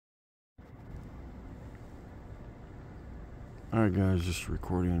Alright guys, just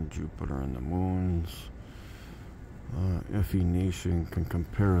recording Jupiter and the moons. FE Nation can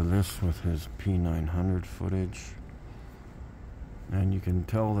compare this with his P900 footage. And you can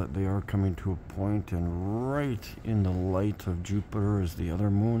tell that they are coming to a point, and right in the light of Jupiter is the other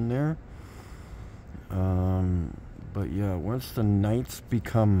moon there. But yeah, once the nights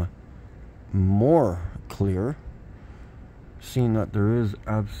become more clear, seeing that there is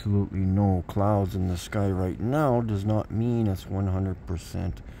absolutely no clouds in the sky right now does not mean it's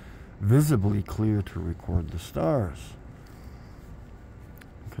 100% visibly clear to record the stars,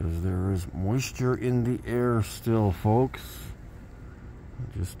 because there is moisture in the air still, folks.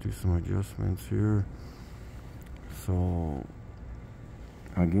 I'll just do some adjustments here. So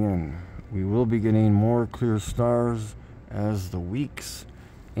again, we will be getting more clear stars as the weeks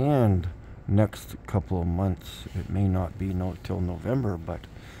and next couple of months. It may not be till November, but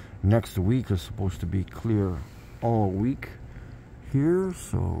next week is supposed to be clear all week here.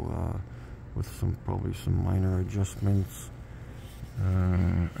 So with probably some minor adjustments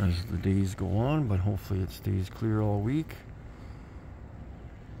as the days go on, but hopefully it stays clear all week.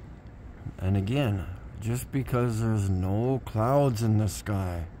 And again, just because there's no clouds in the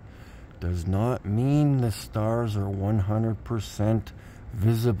sky does not mean the stars are 100%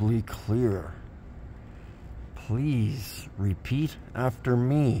 visibly clear. Please repeat after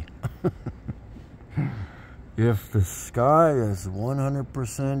me. If the sky is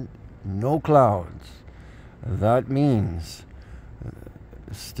 100% no clouds, that means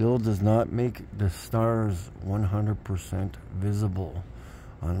still does not make the stars 100% visible,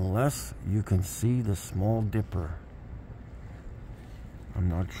 unless you can see the Small Dipper. I'm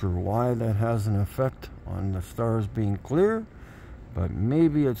not sure why that has an effect on the stars being clear, but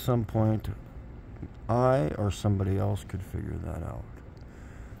maybe at some point I or somebody else could figure that out.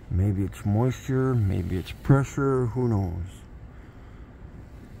 Maybe it's moisture, maybe it's pressure, who knows.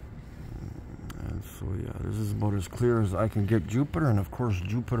 And so yeah, this is about as clear as I can get Jupiter. And of course,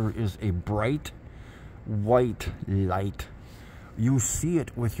 Jupiter is a bright white light. You see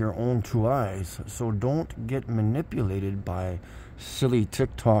it with your own two eyes, so don't get manipulated by silly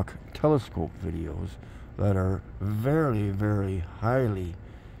TikTok telescope videos that are very, very highly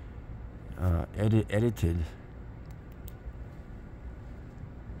edited.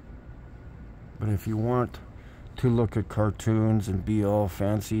 But if you want to look at cartoons and be all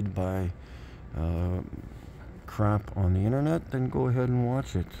fancied by crap on the internet, then go ahead and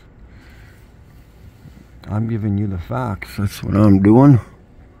watch it. I'm giving you the facts. That's what I'm doing.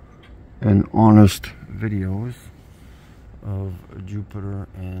 And honest videos of Jupiter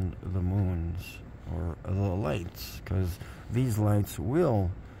and the moons, or the lights, because these lights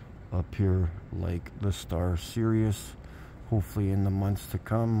will appear like the star Sirius, hopefully in the months to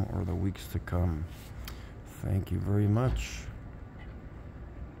come or the weeks to come. Thank you very much.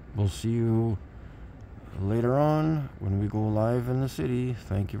 We'll see you later on when we go live in the city.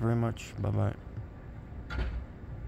 Thank you very much. Bye-bye.